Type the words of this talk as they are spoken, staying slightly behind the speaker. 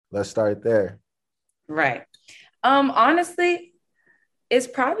Let's start there. Right. Honestly, it's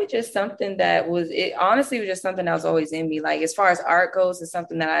probably just something that it honestly was just something that was always in me. Like as far as art goes, it's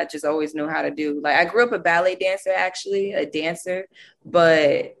something that I just always knew how to do. Like I grew up a ballet dancer, actually, a dancer,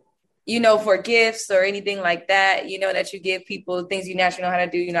 but for gifts or anything like that, that you give people things you naturally know how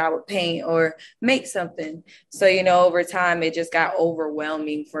to do, I would paint or make something. So, over time it just got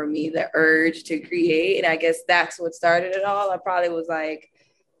overwhelming for me, the urge to create. And I guess that's what started it all. I probably was like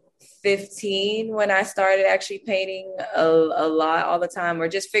 15 when I started actually painting a lot all the time, or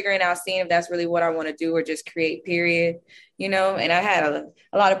just figuring out, seeing if that's really what I want to do or just create, period. And I had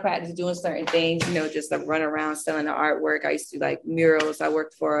a lot of practice doing certain things, just like run around selling the artwork. I used to do like murals. I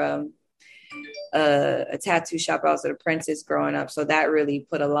worked for a tattoo shop. I was an apprentice growing up. So that really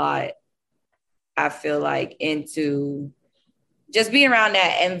put a lot, I feel like, into just being around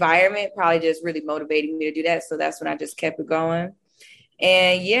that environment, probably just really motivating me to do that. So that's when I just kept it going.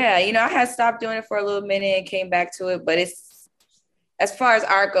 And yeah, I had stopped doing it for a little minute and came back to it. But it's, as far as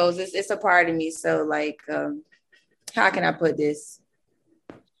art goes, it's a part of me. So like, how can I put this?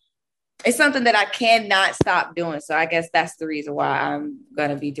 It's something that I cannot stop doing. So I guess that's the reason why I'm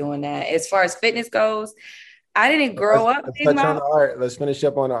gonna be doing that. As far as fitness goes, I didn't grow up Let's in touch on the art. Let's finish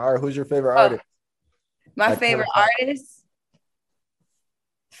up on the art. Who's your favorite artist? my Like, favorite artist.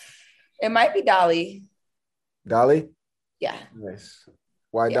 It might be Dolly. Dolly? Yeah. Nice.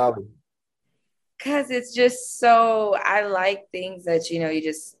 Why Yeah. Dolly? Because it's just so, I like things that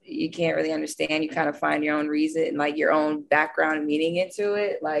you can't really understand. You kind of find your own reason and like your own background and meaning into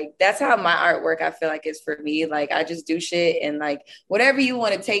it. Like that's how my artwork, I feel like, is for me. Like I just do shit, and like whatever you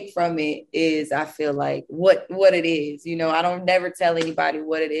want to take from it is, I feel like, what it is. I don't never tell anybody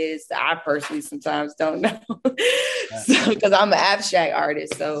what it is. I personally sometimes don't know. So because I'm an abstract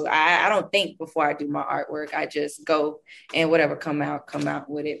artist, so I don't think before I do my artwork. I just go, and whatever come out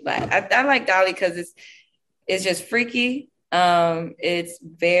with it. But I like Dolly because it's just freaky. It's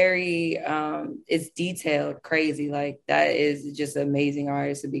very it's detailed, crazy. Like that is just amazing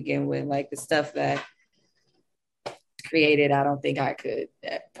artist to begin with. Like the stuff that created, I don't think I could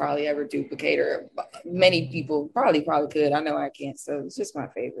probably ever duplicate, or many people probably could. I know I can't. So it's just my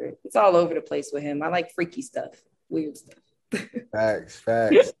favorite. It's all over the place with him. I like freaky stuff, weird stuff. Facts.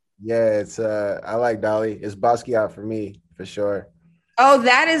 Yeah, it's I like Dolly. It's Basquiat for me, for sure. Oh,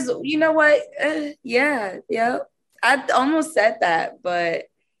 that is, you know what? Yeah, yeah. I almost said that, but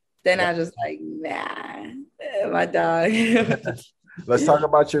then I just like, nah, my dog. Let's talk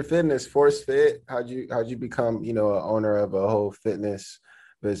about your fitness. Force Fit. How'd you become, an owner of a whole fitness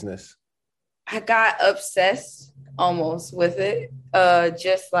business? I got obsessed almost with it.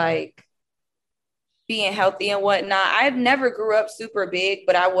 Just like being healthy and whatnot. I never grew up super big,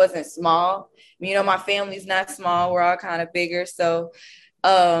 but I wasn't small. My family's not small. We're all kind of bigger. So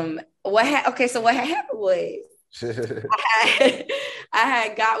so what happened was I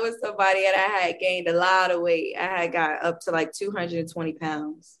had got with somebody and I had gained a lot of weight. I had got up to like 220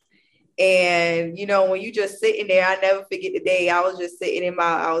 pounds. And when you just sitting there, I never forget the day. I was just sitting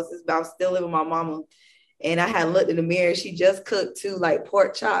I was still living with my mama. And I had looked in the mirror. She just cooked two like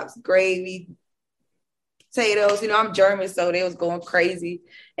pork chops, gravy, potatoes. I'm German, so they was going crazy.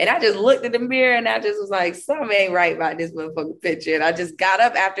 And I just looked in the mirror and I just was like, something ain't right about this motherfucking picture. And I just got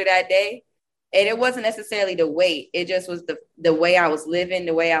up after that day. And it wasn't necessarily the weight. It just was the way I was living,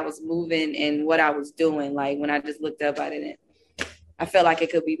 the way I was moving, and what I was doing. Like when I just looked up, I felt like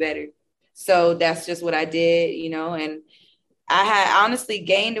it could be better. So that's just what I did, and I had honestly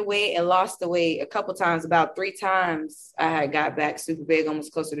gained the weight and lost the weight a couple times, about 3 times. I had got back super big,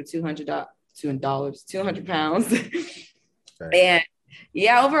 almost closer to $200, 200 pounds. And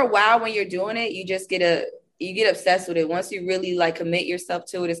yeah, over a while when you're doing it, you get obsessed with it. Once you really like commit yourself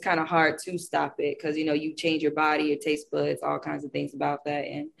to it, it's kind of hard to stop it because you change your body, your taste buds, all kinds of things about that.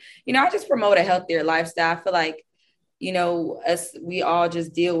 And I just promote a healthier lifestyle. I feel like us, we all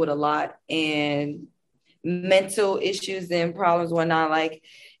just deal with a lot, and mental issues and problems, whatnot. Like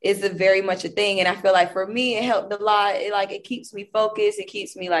it's a very much a thing. And I feel like for me, it helped a lot. It keeps me focused. It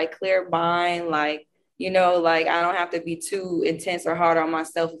keeps me like clear mind. Like, like I don't have to be too intense or hard on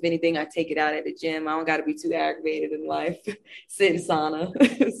myself. If anything, I take it out at the gym. I don't got to be too aggravated in life. Sit in sauna.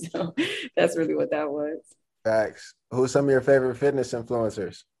 So that's really what that was. Facts. Who's some of your favorite fitness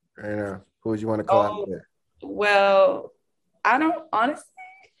influencers? Who would you want to call out Oh, there? well, I don't honestly,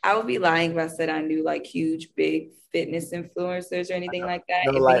 I would be lying if I said I knew like huge, big fitness influencers or anything like that.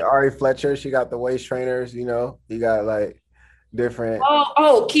 If Like any, Ari Fletcher, she got the waist trainers, you got like different.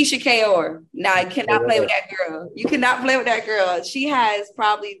 Keisha Kaur. Nah, you cannot play with that girl. You cannot play with that girl. She has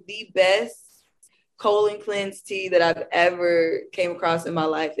probably the best colon cleanse tea that I've ever came across in my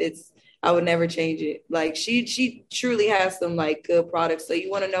life. I would never change it. Like she truly has some like good products. So you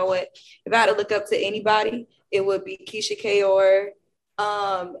want to know what? If I had to look up to anybody, it would be Keisha Kaur.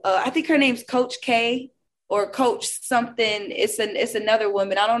 I think her name's Coach K or Coach something. It's another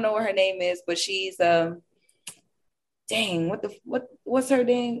woman. I don't know what her name is, but she's dang, what's her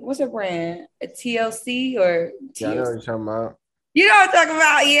name? What's her brand? A TLC or TLC? Yeah, I know what you're talking about. You know what I'm talking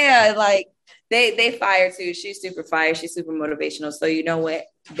about? Yeah, like they fire too. She's super fire. She's super motivational. So you know what?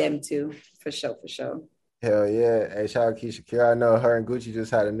 Them too, for sure, for sure. Hell yeah. Hey, shout out Keisha Kira. I know her and Gucci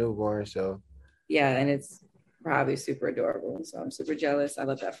just had a newborn, so. Yeah, and it's probably super adorable. So I'm super jealous. I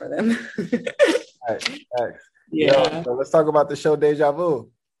love that for them. Right. Yeah. Yo, so let's talk about the show Deja Vu.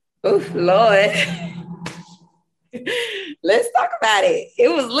 Oof, Lord. Let's talk about it. It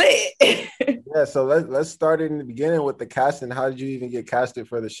was lit. Yeah, so let's start in the beginning with the casting. How did you even get casted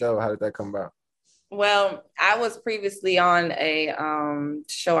for the show? How did that come about? Well, I was previously on a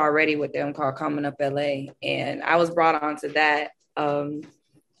show already with them called Coming Up LA, and I was brought onto that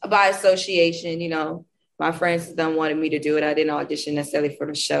by association. You know, my friends them wanted me to do it. I didn't audition necessarily for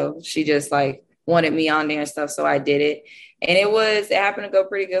the show. She just like wanted me on there and stuff, so I did it. And it happened to go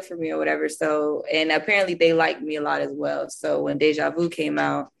pretty good for me or whatever. So, and apparently they liked me a lot as well. So when Deja Vu came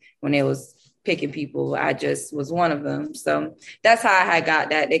out, when it was picking people, I just was one of them. So that's how I got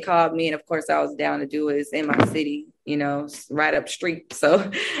that. They called me, and of course I was down to do it. It's in my city, you know, right up street.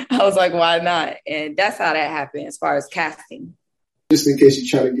 So I was like, why not? And that's how that happened as far as casting. Just in case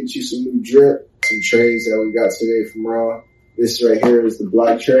you're trying to get you some new drip, some trays that we got today from Raw. This right here is the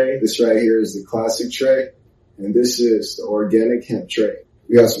black tray. This right here is the classic tray. And this is the organic hemp tray.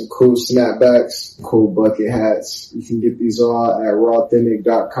 We got some cool snapbacks, cool bucket hats. You can get these all at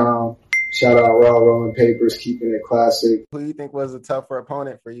rawthenic.com. Shout out Raw Rolling Papers, keeping it classic. Who do you think was a tougher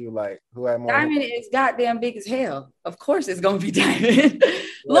opponent for you? Like, who had more? Diamond is goddamn big as hell. Of course it's going to be Diamond. Yeah.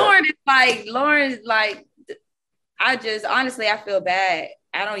 Lauren is like, I just, honestly, I feel bad.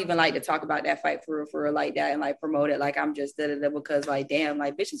 I don't even like to talk about that fight for real like that and like promote it. Like I'm just because like, damn,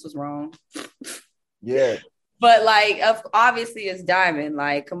 like bitches was wrong. Yeah. But like, obviously it's Diamond.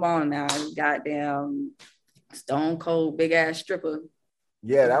 Like, come on now, goddamn stone cold big ass stripper.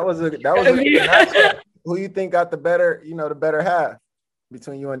 Yeah, that was a good matchup. Who you think got the better half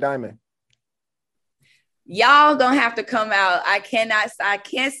between you and Diamond? Y'all don't have to come out. I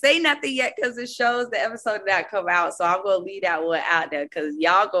can't say nothing yet because it shows the episode that come out. So I'm gonna leave that one out there because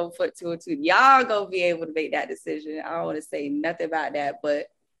y'all gonna put 2 and 2. Y'all gonna be able to make that decision. I don't want to say nothing about that, but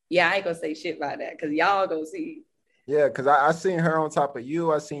yeah, I ain't gonna say shit about that because y'all gonna see. Yeah, because I seen her on top of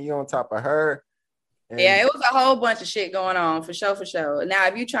you. I seen you on top of her. Yeah, it was a whole bunch of shit going on for sure. Now,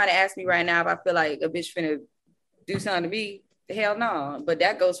 if you trying to ask me right now if I feel like a bitch finna do something to me, hell no. But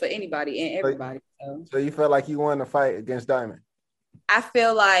that goes for anybody and everybody. So you feel like you won the fight against Diamond? I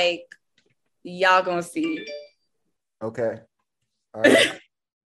feel like y'all gonna see. Okay. All right.